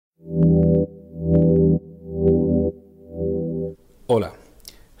Hola,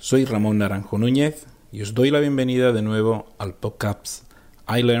 soy Ramón Naranjo Núñez y os doy la bienvenida de nuevo al podcast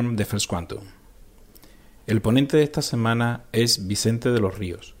I Learn de First Quantum. El ponente de esta semana es Vicente de los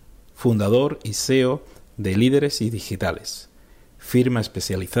Ríos, fundador y CEO de Líderes y Digitales, firma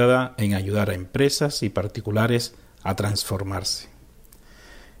especializada en ayudar a empresas y particulares a transformarse.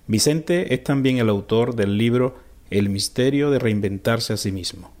 Vicente es también el autor del libro El misterio de reinventarse a sí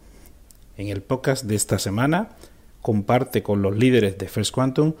mismo. En el podcast de esta semana comparte con los líderes de First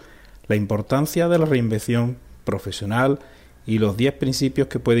Quantum la importancia de la reinvención profesional y los 10 principios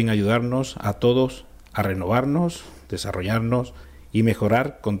que pueden ayudarnos a todos a renovarnos, desarrollarnos y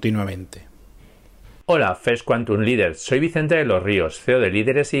mejorar continuamente. Hola, First Quantum Leaders. Soy Vicente de los Ríos, CEO de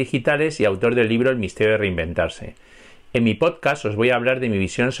Líderes y Digitales y autor del libro El misterio de reinventarse. En mi podcast os voy a hablar de mi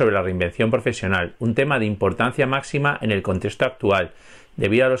visión sobre la reinvención profesional, un tema de importancia máxima en el contexto actual,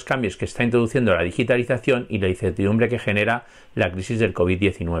 debido a los cambios que está introduciendo la digitalización y la incertidumbre que genera la crisis del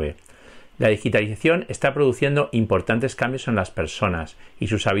COVID-19. La digitalización está produciendo importantes cambios en las personas y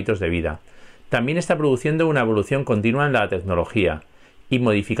sus hábitos de vida. También está produciendo una evolución continua en la tecnología y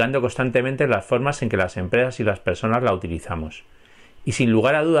modificando constantemente las formas en que las empresas y las personas la utilizamos. Y sin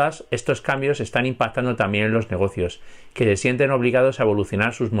lugar a dudas, estos cambios están impactando también en los negocios, que se sienten obligados a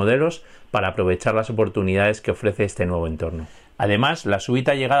evolucionar sus modelos para aprovechar las oportunidades que ofrece este nuevo entorno. Además, la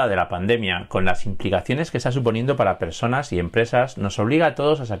súbita llegada de la pandemia, con las implicaciones que está suponiendo para personas y empresas, nos obliga a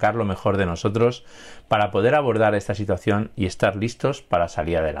todos a sacar lo mejor de nosotros para poder abordar esta situación y estar listos para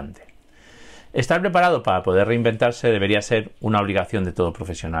salir adelante. Estar preparado para poder reinventarse debería ser una obligación de todo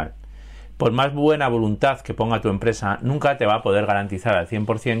profesional. Por más buena voluntad que ponga tu empresa, nunca te va a poder garantizar al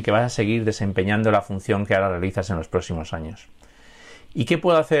 100% que vas a seguir desempeñando la función que ahora realizas en los próximos años. ¿Y qué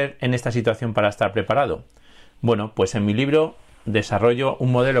puedo hacer en esta situación para estar preparado? Bueno, pues en mi libro desarrollo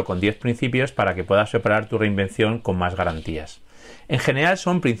un modelo con 10 principios para que puedas preparar tu reinvención con más garantías. En general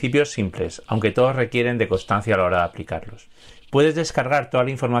son principios simples, aunque todos requieren de constancia a la hora de aplicarlos. Puedes descargar toda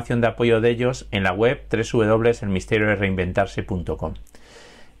la información de apoyo de ellos en la web www.elmisteriodereinventarse.com.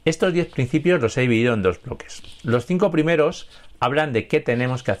 Estos 10 principios los he dividido en 2 bloques. Los 5 primeros hablan de qué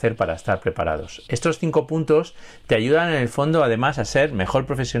tenemos que hacer para estar preparados. Estos 5 puntos te ayudan en el fondo además a ser mejor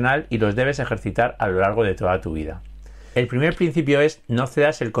profesional y los debes ejercitar a lo largo de toda tu vida. El primer principio es: no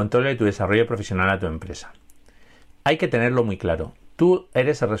cedas el control de tu desarrollo profesional a tu empresa. Hay que tenerlo muy claro. Tú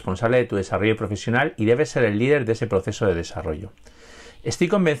eres el responsable de tu desarrollo profesional y debes ser el líder de ese proceso de desarrollo. Estoy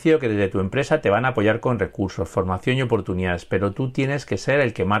convencido que desde tu empresa te van a apoyar con recursos, formación y oportunidades, pero tú tienes que ser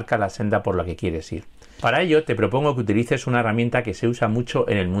el que marca la senda por la que quieres ir. Para ello, te propongo que utilices una herramienta que se usa mucho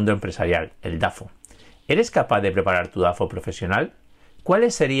en el mundo empresarial, el DAFO. ¿Eres capaz de preparar tu DAFO profesional?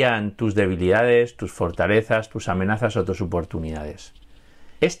 ¿Cuáles serían tus debilidades, tus fortalezas, tus amenazas o tus oportunidades?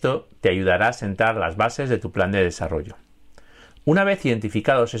 Esto te ayudará a sentar las bases de tu plan de desarrollo. Una vez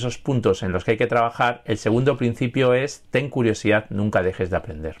identificados esos puntos en los que hay que trabajar, el segundo principio es: ten curiosidad, nunca dejes de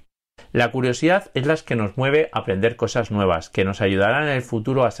aprender. La curiosidad es la que nos mueve a aprender cosas nuevas, que nos ayudarán en el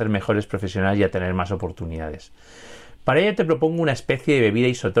futuro a ser mejores profesionales y a tener más oportunidades. Para ello te propongo una especie de bebida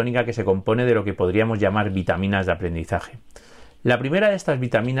isotónica que se compone de lo que podríamos llamar vitaminas de aprendizaje. La primera de estas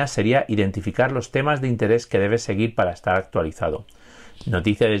vitaminas sería identificar los temas de interés que debes seguir para estar actualizado.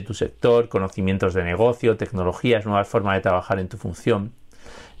 Noticias de tu sector, conocimientos de negocio, tecnologías, nuevas formas de trabajar en tu función.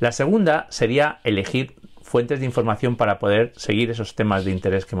 La segunda sería elegir fuentes de información para poder seguir esos temas de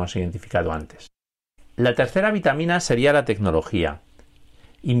interés que hemos identificado antes. La tercera vitamina sería la tecnología.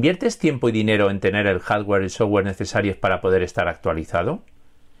 ¿Inviertes tiempo y dinero en tener el hardware y software necesarios para poder estar actualizado?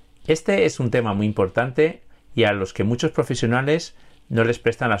 Este es un tema muy importante y a los que muchos profesionales no les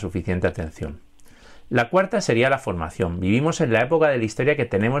prestan la suficiente atención. La cuarta sería la formación. Vivimos en la época de la historia que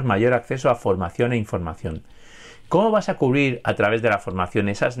tenemos mayor acceso a formación e información. ¿Cómo vas a cubrir a través de la formación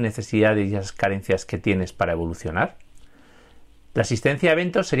esas necesidades y esas carencias que tienes para evolucionar? La asistencia a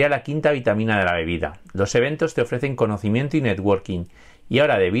eventos sería la quinta vitamina de la bebida. Los eventos te ofrecen conocimiento y networking, y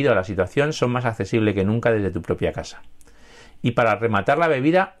ahora, debido a la situación, son más accesibles que nunca desde tu propia casa. Y para rematar la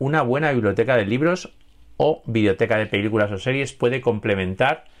bebida, una buena biblioteca de libros o biblioteca de películas o series puede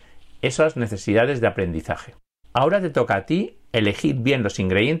complementar esas necesidades de aprendizaje. Ahora te toca a ti elegir bien los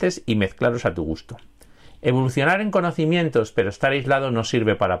ingredientes y mezclarlos a tu gusto. Evolucionar en conocimientos pero estar aislado no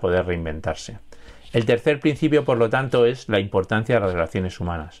sirve para poder reinventarse. El tercer principio, por lo tanto, es la importancia de las relaciones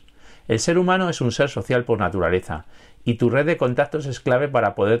humanas. El ser humano es un ser social por naturaleza y tu red de contactos es clave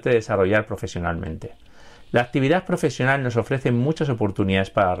para poderte desarrollar profesionalmente. La actividad profesional nos ofrece muchas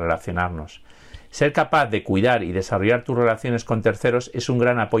oportunidades para relacionarnos. Ser capaz de cuidar y desarrollar tus relaciones con terceros es un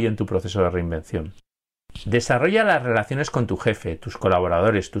gran apoyo en tu proceso de reinvención. Desarrolla las relaciones con tu jefe, tus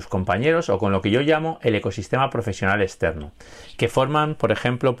colaboradores, tus compañeros o con lo que yo llamo el ecosistema profesional externo, que forman, por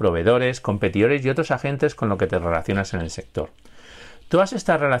ejemplo, proveedores, competidores y otros agentes con los que te relacionas en el sector. Todas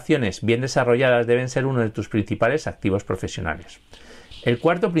estas relaciones bien desarrolladas deben ser uno de tus principales activos profesionales. El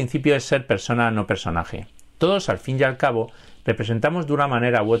cuarto principio es ser persona, no personaje. Todos, al fin y al cabo, representamos de una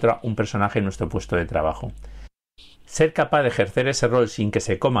manera u otra un personaje en nuestro puesto de trabajo. Ser capaz de ejercer ese rol sin que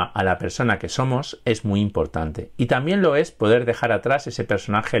se coma a la persona que somos es muy importante. Y también lo es poder dejar atrás ese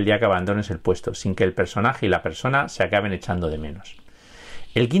personaje el día que abandones el puesto, sin que el personaje y la persona se acaben echando de menos.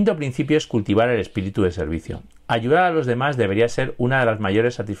 El quinto principio es cultivar el espíritu de servicio. Ayudar a los demás debería ser una de las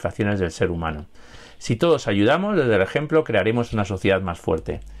mayores satisfacciones del ser humano. Si todos ayudamos, desde el ejemplo crearemos una sociedad más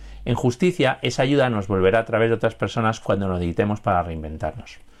fuerte. En justicia, esa ayuda nos volverá a través de otras personas cuando nos necesitemos para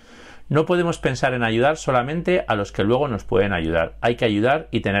reinventarnos. No podemos pensar en ayudar solamente a los que luego nos pueden ayudar. Hay que ayudar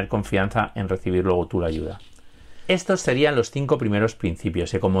y tener confianza en recibir luego tú la ayuda. Estos serían los 5 primeros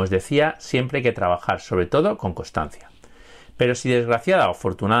principios y, como os decía, siempre hay que trabajar, sobre todo con constancia. Pero si desgraciada o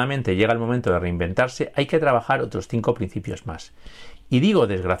afortunadamente llega el momento de reinventarse, hay que trabajar otros 5 principios más. Y digo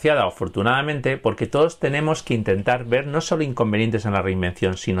desgraciada o afortunadamente porque todos tenemos que intentar ver no solo inconvenientes en la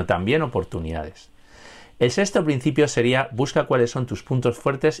reinvención, sino también oportunidades. El sexto principio sería busca cuáles son tus puntos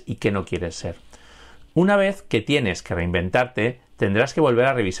fuertes y qué no quieres ser. Una vez que tienes que reinventarte, tendrás que volver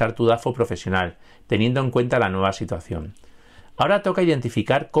a revisar tu DAFO profesional, teniendo en cuenta la nueva situación. Ahora toca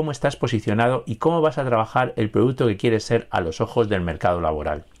identificar cómo estás posicionado y cómo vas a trabajar el producto que quieres ser a los ojos del mercado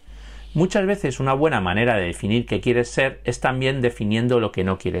laboral. Muchas veces una buena manera de definir qué quieres ser es también definiendo lo que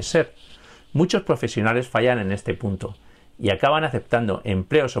no quieres ser. Muchos profesionales fallan en este punto y acaban aceptando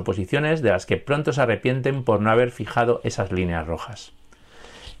empleos o posiciones de las que pronto se arrepienten por no haber fijado esas líneas rojas.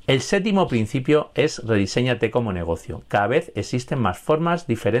 El séptimo principio es rediséñate como negocio. Cada vez existen más formas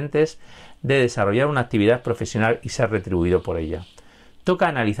diferentes de desarrollar una actividad profesional y ser retribuido por ella. Toca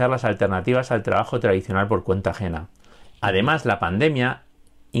analizar las alternativas al trabajo tradicional por cuenta ajena. Además, la pandemia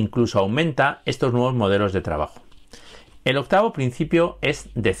incluso aumenta estos nuevos modelos de trabajo. El octavo principio es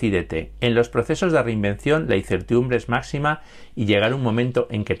decídete. En los procesos de reinvención la incertidumbre es máxima y llegará un momento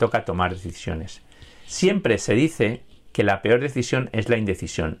en que toca tomar decisiones. Siempre se dice que la peor decisión es la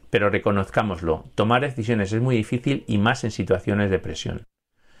indecisión, pero reconozcámoslo, tomar decisiones es muy difícil y más en situaciones de presión.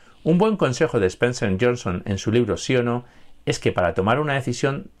 Un buen consejo de Spencer Johnson en su libro Sí o No es que para tomar una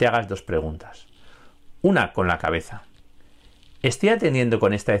decisión te hagas 2 preguntas. Una con la cabeza. ¿Estoy atendiendo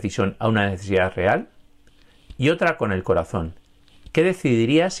con esta decisión a una necesidad real? Y otra con el corazón. ¿Qué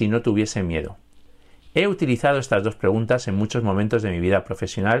decidiría si no tuviese miedo? He utilizado estas 2 preguntas en muchos momentos de mi vida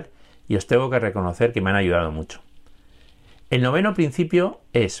profesional y os tengo que reconocer que me han ayudado mucho. El noveno principio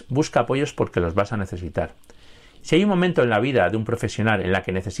es busca apoyos porque los vas a necesitar. Si hay un momento en la vida de un profesional en la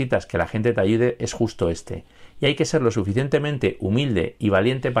que necesitas que la gente te ayude, es justo este, y hay que ser lo suficientemente humilde y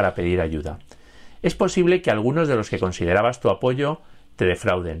valiente para pedir ayuda. Es posible que algunos de los que considerabas tu apoyo te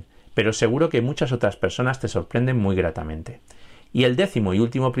defrauden, pero seguro que muchas otras personas te sorprenden muy gratamente. Y el 10º y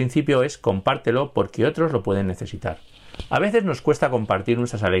último principio es compártelo porque otros lo pueden necesitar. A veces nos cuesta compartir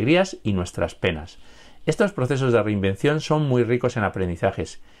nuestras alegrías y nuestras penas. Estos procesos de reinvención son muy ricos en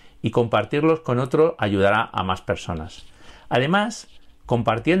aprendizajes y compartirlos con otro ayudará a más personas. Además,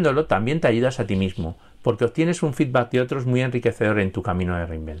 compartiéndolo también te ayudas a ti mismo, porque obtienes un feedback de otros muy enriquecedor en tu camino de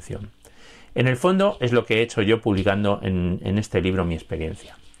reinvención. En el fondo es lo que he hecho yo publicando en este libro mi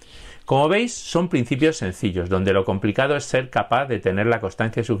experiencia. Como veis, son principios sencillos, donde lo complicado es ser capaz de tener la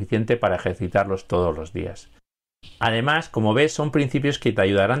constancia suficiente para ejercitarlos todos los días. Además, como ves, son principios que te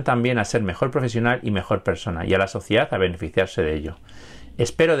ayudarán también a ser mejor profesional y mejor persona, y a la sociedad a beneficiarse de ello.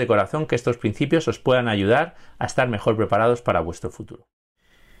 Espero de corazón que estos principios os puedan ayudar a estar mejor preparados para vuestro futuro.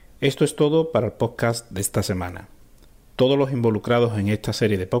 Esto es todo para el podcast de esta semana. Todos los involucrados en esta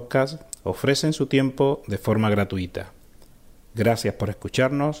serie de podcasts ofrecen su tiempo de forma gratuita. Gracias por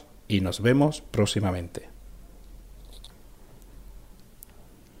escucharnos y nos vemos próximamente.